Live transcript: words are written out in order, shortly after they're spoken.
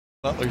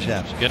Butler's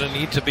absent. Going to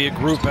need to be a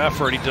group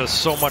effort. He does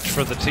so much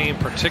for the team,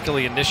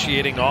 particularly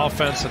initiating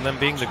offense and then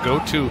being the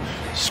go-to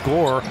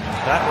scorer.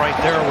 That right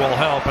there will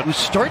help. Who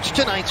starts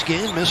tonight's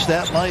game, missed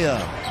that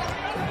layup.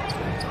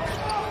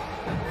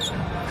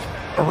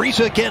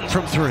 Ariza again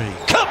from three.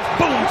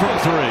 Kaboom from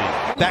three.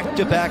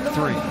 Back-to-back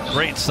threes.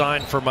 Great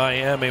sign for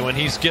Miami when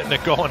he's getting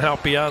it going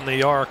out beyond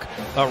the arc.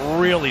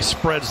 Really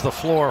spreads the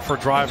floor for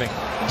driving.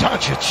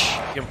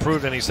 Doncic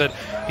Improved, and he said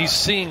he's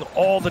seeing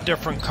all the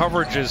different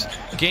coverages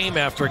game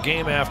after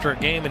game after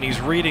game, and he's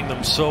reading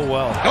them so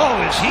well.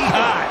 Oh, is he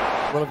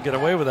hot? Let him get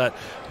away with that.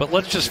 But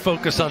let's just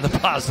focus on the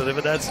positive,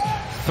 and that's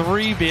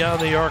 3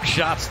 beyond the arc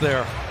shots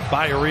there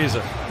by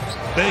Ariza.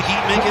 The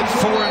Heat make it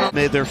 4.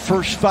 Made their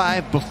first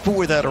 5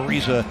 before that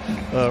Ariza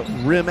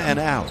rim and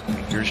out.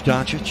 Here's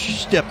Doncic.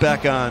 Step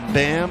back on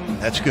Bam.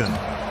 That's good.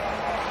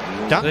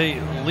 They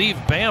leave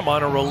Bam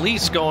on a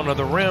release going to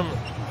the rim.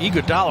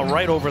 Iguodala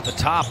right over the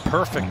top.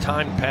 Perfect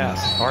timed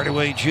pass.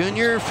 Hardaway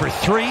Jr. for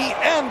 3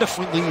 and a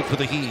lead for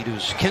the Heat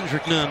as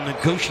Kendrick Nunn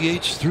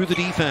negotiates through the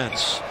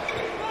defense.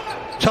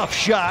 Tough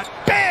shot.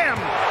 Bam!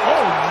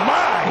 Oh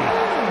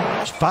my!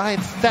 His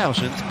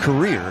 5,000th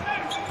career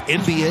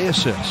NBA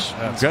assists.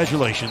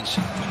 Congratulations,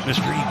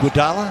 Mr.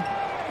 Iguodala.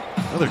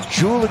 Another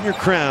jewel in your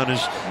crown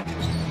is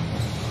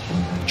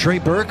Trey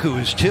Burke, who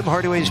is Tim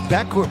Hardaway's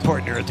backcourt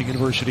partner at the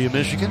University of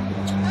Michigan.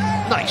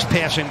 Nice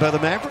passing by the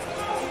Mavericks.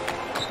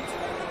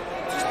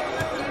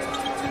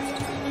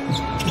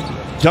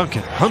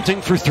 Duncan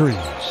hunting for threes.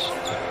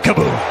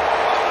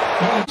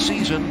 Kaboom!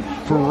 Season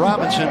for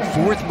Robinson,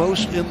 4th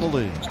most in the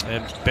league.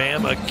 And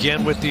Bam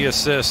again with the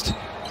assist.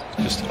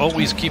 Just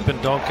always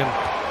keeping Duncan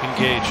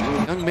engaged.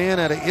 Young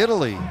man out of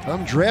Italy,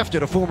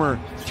 undrafted, a former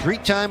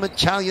 3-time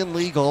Italian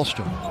League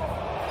All-Star.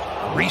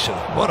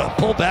 Ariza, what a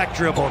pullback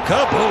dribble.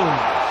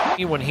 Kaboom!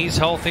 When he's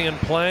healthy and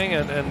playing,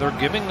 and they're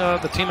giving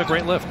the team a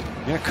great lift.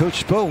 Yeah,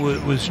 Coach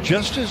Spo was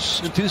just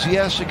as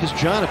enthusiastic as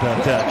John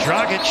about that.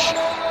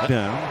 Dragic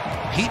down.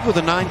 Heat with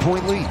a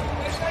 9-point lead.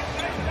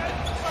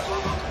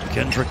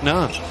 Kendrick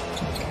Nunn.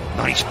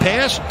 Nice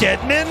pass.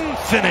 Deadman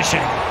finishing.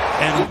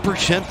 And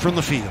percent from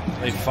the field.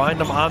 They find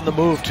him on the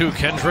move, too.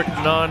 Kendrick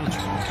Nunn,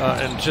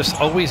 and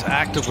just always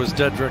active was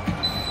Deadman,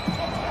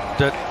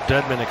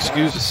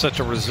 is such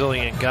a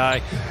resilient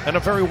guy and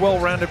a very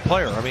well-rounded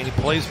player. I mean, he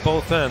plays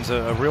both ends,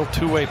 a real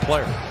two-way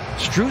player.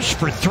 Strus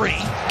for 3.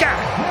 Got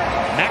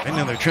it! And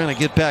now they're trying to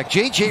get back.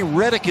 J.J.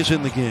 Redick is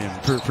in the game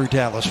for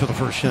Dallas for the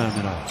first time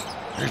tonight.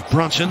 There's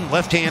Brunson,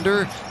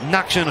 left-hander,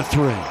 knocks in a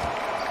 3.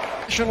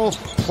 National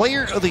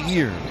Player of the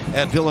Year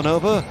at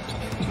Villanova.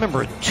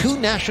 Remember, 2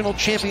 national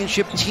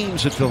championship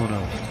teams at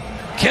Villanova.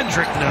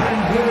 Kendrick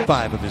Nunn,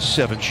 5 of his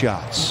 7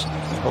 shots.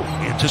 Oh,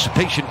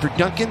 anticipation for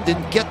Duncan,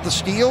 didn't get the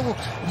steal.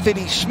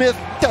 Finney-Smith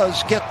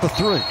does get the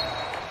 3.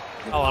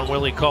 On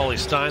Willie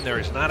Cauley-Stein there.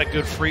 He's not a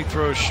good free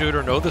throw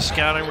shooter. Know the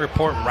scouting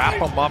report. Wrap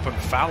him up and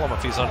foul him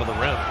if he's under the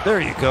rim.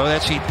 There you go.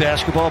 That's Heat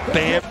basketball.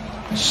 Bam.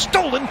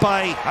 Stolen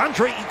by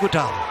Andre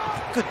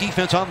Iguodala. Good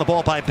defense on the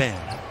ball by Bam.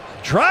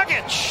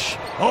 Dragic.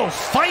 Oh,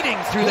 fighting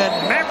through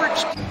that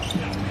Mavericks.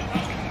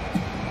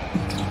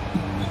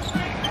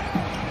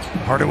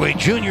 Hardaway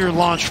Jr.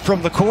 launched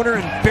from the corner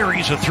and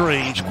buries a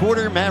 3. Each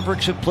quarter,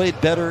 Mavericks have played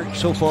better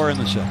so far in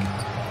the second.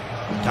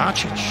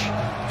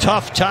 Doncic,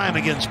 tough time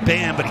against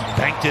Bam, but he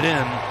banked it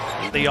in.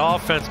 The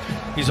offense,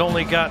 he's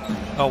only got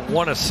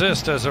 1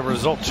 assist as a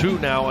result, 2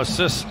 now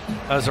assists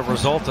as a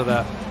result of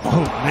that.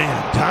 Oh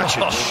man,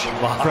 Doncic.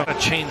 A lot of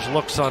change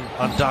looks on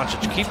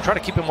Doncic. Try to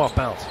keep him off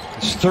bounds.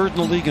 He's 3rd in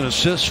the league in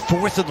assists,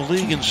 4th in the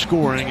league in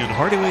scoring, and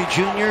Hardaway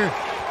Jr.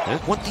 a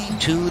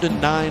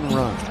 22-9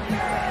 run.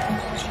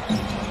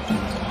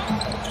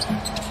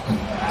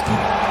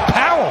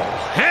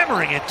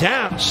 Hammering it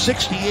down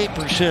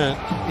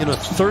 68% in a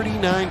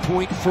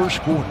 39-point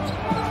first quarter.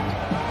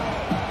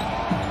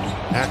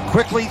 And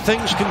quickly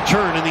things can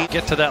turn in the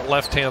get to that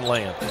left-hand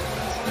lane.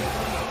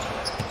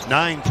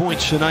 9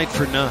 points tonight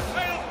for Nunn.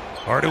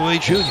 Hardaway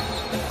Jr.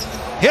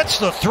 hits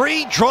the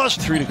 3, draws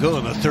 3 to go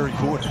in the 3rd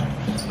quarter.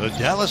 The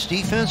Dallas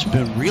defense has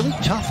been really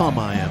tough on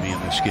Miami in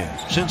this game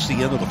since the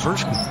end of the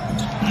first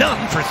quarter.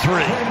 Nunn for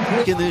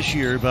 3 in this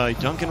year by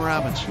Duncan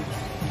Robinson.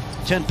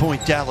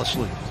 10-point Dallas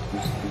lead.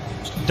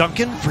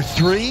 Duncan for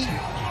 3.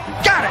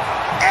 Got it!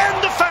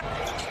 And the foul!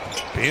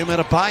 Bam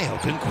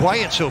Adebayo been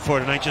quiet so far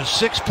tonight. Just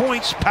 6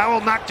 points. Powell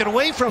knocked it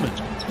away from it.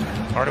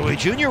 Hardaway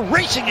Jr.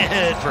 racing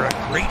ahead for a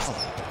great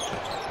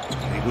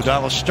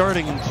Iguodala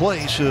starting in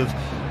place of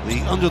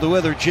the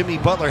under-the-weather Jimmy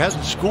Butler.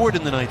 Hasn't scored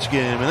in the night's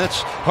game. And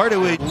that's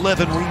Hardaway.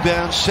 11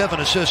 rebounds, 7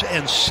 assists,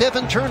 and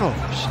 7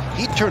 turnovers.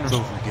 He'd turn it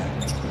over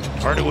again.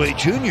 Hardaway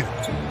Jr.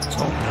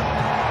 Oh, no.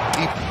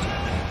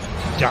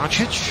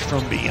 Doncic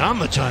from beyond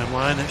the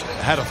timeline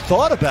had a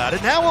thought about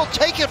it. Now we'll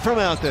take it from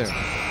out there.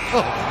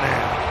 Oh,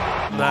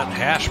 man. That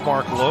hash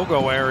mark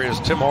logo area is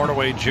Tim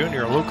Hardaway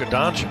Jr., Luka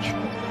Doncic.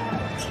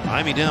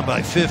 Miami down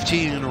by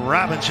 15.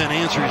 Robinson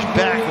answers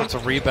back. Lots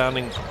of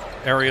rebounding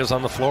areas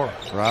on the floor.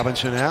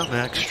 Robinson out.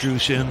 Max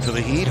Strus in for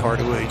the Heat.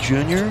 Hardaway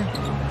Jr.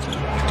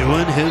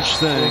 doing his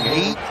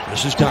thing.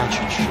 This is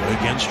Doncic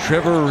against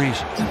Trevor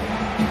Ariza.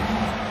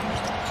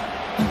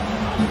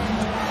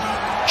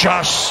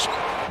 Just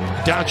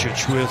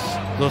Doncic with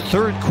the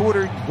third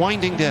quarter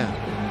winding down.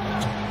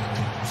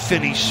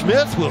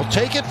 Finney-Smith will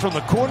take it from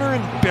the corner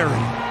and bury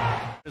it.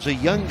 As a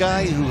young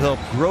guy who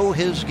helped grow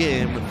his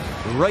game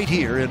right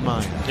here in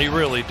Miami. He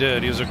really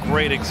did. He was a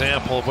great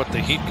example of what the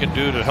Heat can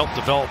do to help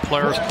develop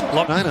players.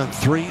 9 on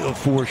 3 of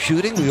 4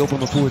 shooting. We open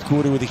the fourth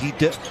quarter with the Heat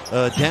down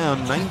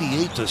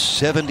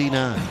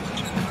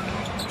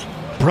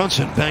 98-79.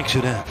 Brunson banks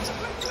it in.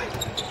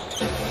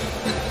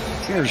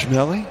 Here's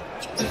Melly.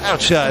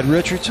 Outside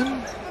Richardson.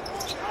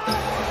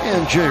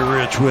 And Jay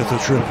Rich with a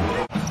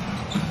triple.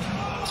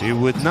 You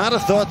would not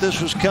have thought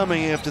this was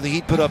coming after the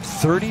Heat put up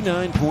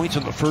 39 points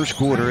in the first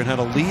quarter and had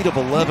a lead of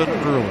 11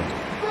 early.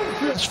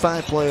 His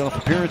 5 playoff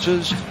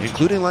appearances,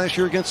 including last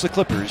year against the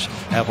Clippers,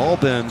 have all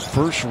been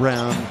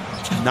first-round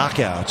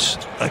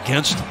knockouts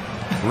against them.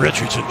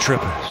 Richardson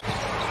triples.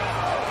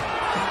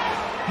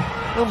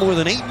 No more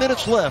than 8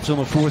 minutes left in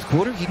the fourth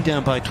quarter. Heat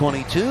down by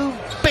 22.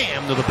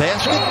 Bam to the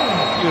basket.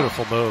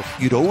 Beautiful move.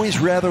 You'd always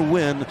rather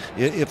win.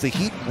 If the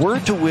Heat were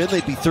to win,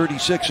 they'd be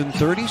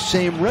 36-30.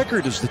 Same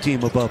record as the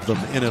team above them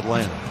in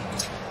Atlanta.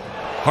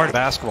 Hard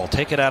basketball.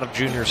 Take it out of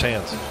Junior's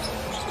hands.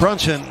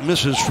 Brunson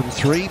misses from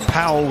 3.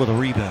 Powell with a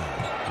rebound.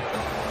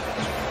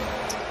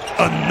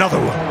 Another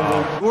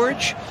one.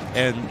 George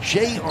and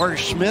J.R.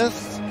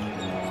 Smith.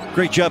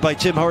 Great job by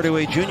Tim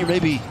Hardaway Jr.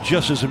 Maybe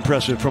just as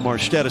impressive from our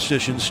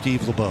statistician,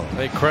 Steve LeBeau.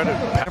 They credit.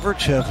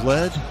 Mavericks have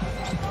led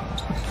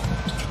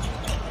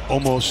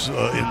almost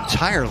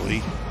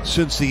entirely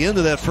since the end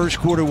of that first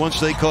quarter. Once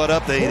they caught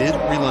up, they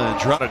didn't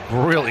relent. A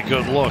really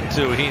good look,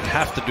 too. He'd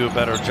have to do a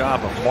better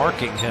job of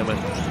marking him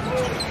and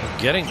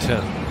getting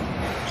to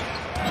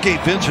him.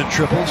 Gabe Vincent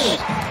triples.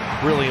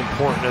 Really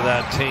important to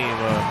that team.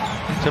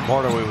 Tim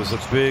Hardaway was a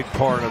big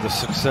part of the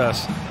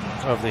success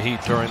of the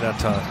Heat during that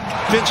time.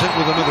 Vincent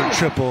with another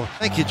triple.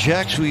 Thank you,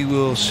 Jax. We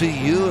will see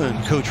you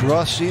and Coach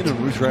Rothstein and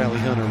Ruth Riley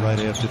Hunter right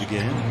after the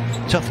game.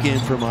 Tough game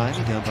for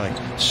Miami, down by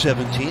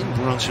 17.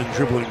 Brunson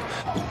dribbling.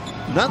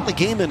 Not in the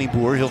game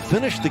anymore. He'll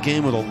finish the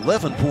game with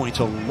 11 points,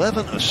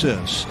 11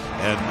 assists,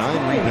 and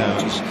 9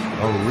 rebounds.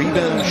 A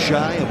rebound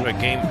shy of a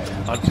game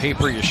on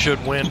paper you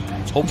should win.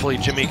 Hopefully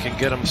Jimmy can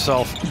get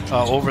himself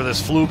over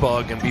this flu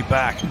bug and be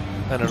back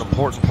and an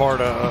important part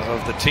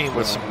of the team.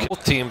 With some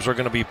both teams are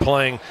going to be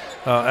playing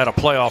at a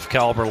playoff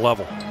caliber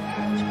level.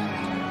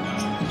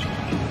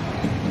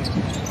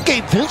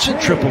 Gabe Vincent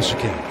triples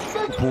again.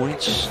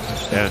 Points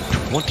and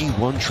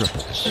 21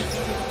 triples.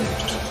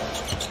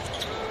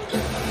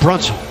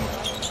 Brunson.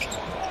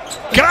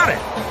 Got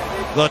it!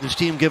 But his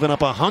team giving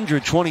up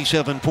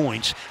 127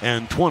 points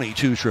and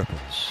 22 triples.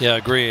 Yeah,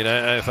 agreed.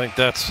 I think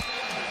that's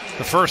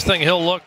the first thing he'll look